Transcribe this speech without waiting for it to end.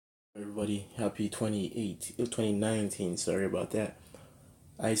Everybody, happy 2019. Sorry about that.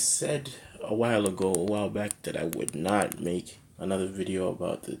 I said a while back, that I would not make another video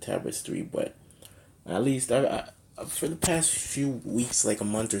about the Tablets 3, but at least for the past few weeks, like a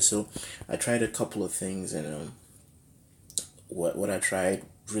month or so, I tried a couple of things, and what I tried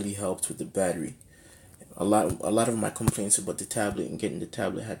really helped with the battery. A lot of my complaints about the tablet and getting the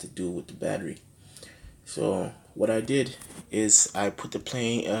tablet had to do with the battery. So what I did is I put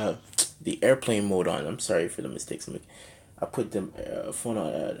the airplane mode on. I'm sorry for the mistakes I make. I put the phone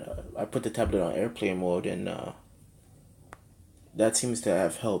on. I put the tablet on airplane mode, and that seems to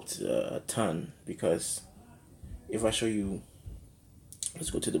have helped a ton. Because if I show you,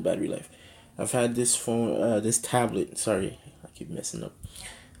 let's go to the battery life. I've had this tablet. Sorry, I keep messing up.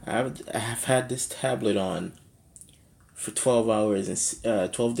 I have had this tablet on for 12 hours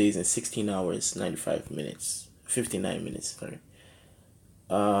and 12 days and 16 hours, 95 minutes, 59 minutes. Sorry.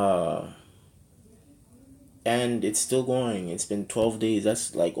 Uh, and it's still going. It's been 12 days.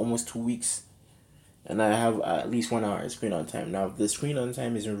 That's like almost 2 weeks, and I have at least 1 hour screen on time. Now the screen on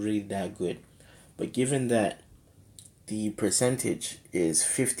time isn't really that good, but given that the percentage is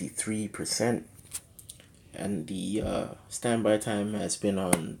 53%, and the standby time has been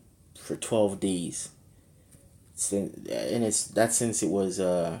on for 12 days, since it was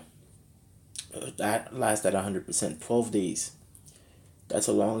that last at 100%, 12 days. That's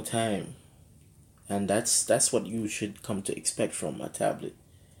a long time, and that's what you should come to expect from a tablet.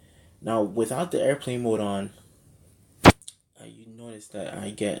 Now, without the airplane mode on, you notice that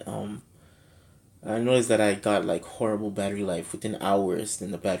I noticed that I got like horrible battery life. Within hours,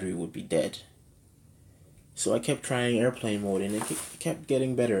 then the battery would be dead. So I kept trying airplane mode, and it kept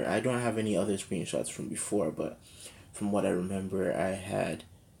getting better. I don't have any other screenshots from before, but from what I remember, I had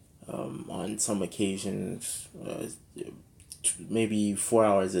on some occasions maybe 4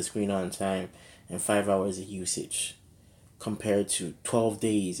 hours of screen on time and 5 hours of usage, compared to 12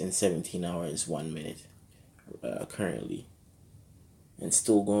 days and 17 hours 1 minute currently, and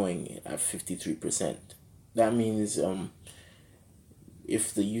still going at 53%. That means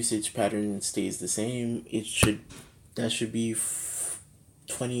if the usage pattern stays the same, that should be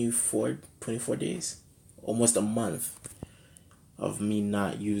 24 days, almost a month of me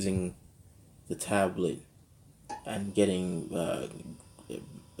not using the tablet and getting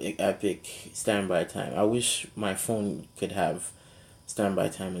epic standby time. I wish my phone could have standby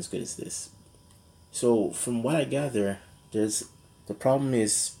time as good as this. So from what I gather, there's the problem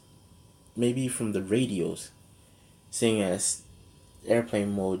is maybe from the radios, seeing as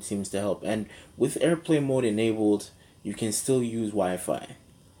airplane mode seems to help. And with airplane mode enabled, you can still use Wi-Fi.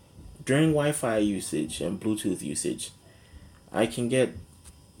 During Wi-Fi usage and Bluetooth usage, I can get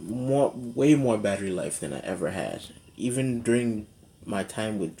way more battery life than I ever had. Even during my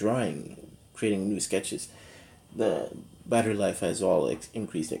time with drawing, creating new sketches, the battery life has all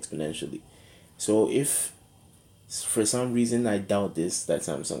increased exponentially. So if for some reason, I doubt that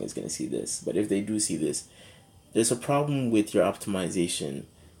Samsung is going to see this, but if they do see this, there's a problem with your optimization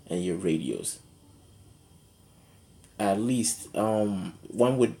and your radios. At least one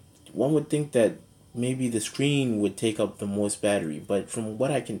would think that maybe the screen would take up the most battery, but from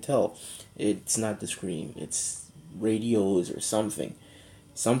what I can tell, it's not the screen. It's radios or something.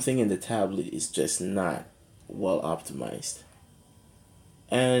 Something in the tablet is just not well optimized.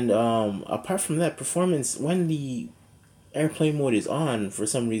 And apart from that, performance, when the airplane mode is on, for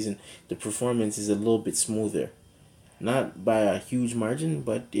some reason, the performance is a little bit smoother. Not by a huge margin,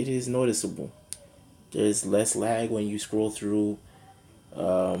 but it is noticeable. There's less lag when you scroll through,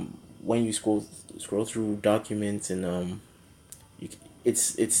 when you scroll through documents, and you,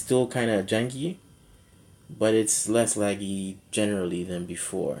 it's still kind of janky, but it's less laggy generally than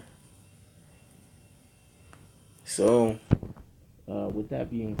before. So, with that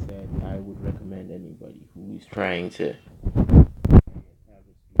being said, I would recommend anybody who is trying to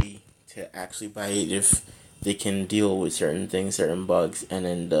actually buy it if they can deal with certain things, certain bugs, and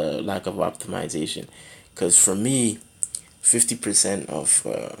then the lack of optimization. Because for me, 50% of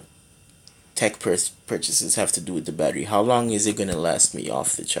purchases have to do with the battery. How long is it gonna last me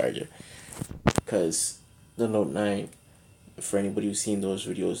off the charger? Because the Note 9, for anybody who's seen those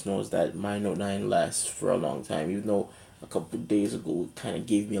videos, knows that my Note 9 lasts for a long time. Even though a couple of days ago it kind of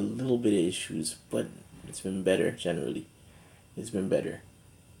gave me a little bit of issues, but it's been better generally. It's been better.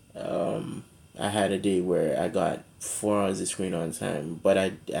 I had a day where I got 4 hours of screen on time, but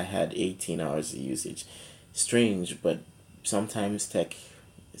I had 18 hours of usage. Strange, but sometimes tech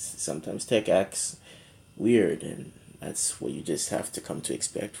sometimes tech acts weird, and that's what you just have to come to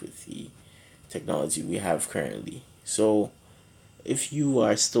expect with the technology we have currently. So if you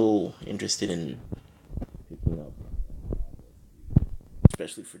are still interested in picking up,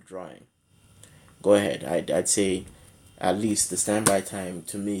 especially for drawing, go ahead. I'd say at least the standby time,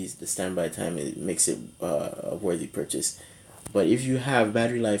 to me, the standby time, it makes it a worthy purchase. But if you have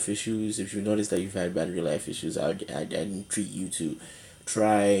battery life issues, if you notice that you've had battery life issues, I'd entreat you to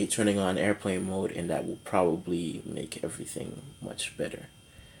try turning on airplane mode, and that will probably make everything much better.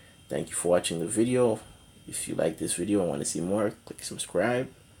 Thank you for watching the video. If you like this video and want to see more, click subscribe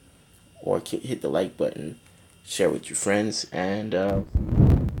or hit the like button, share with your friends, and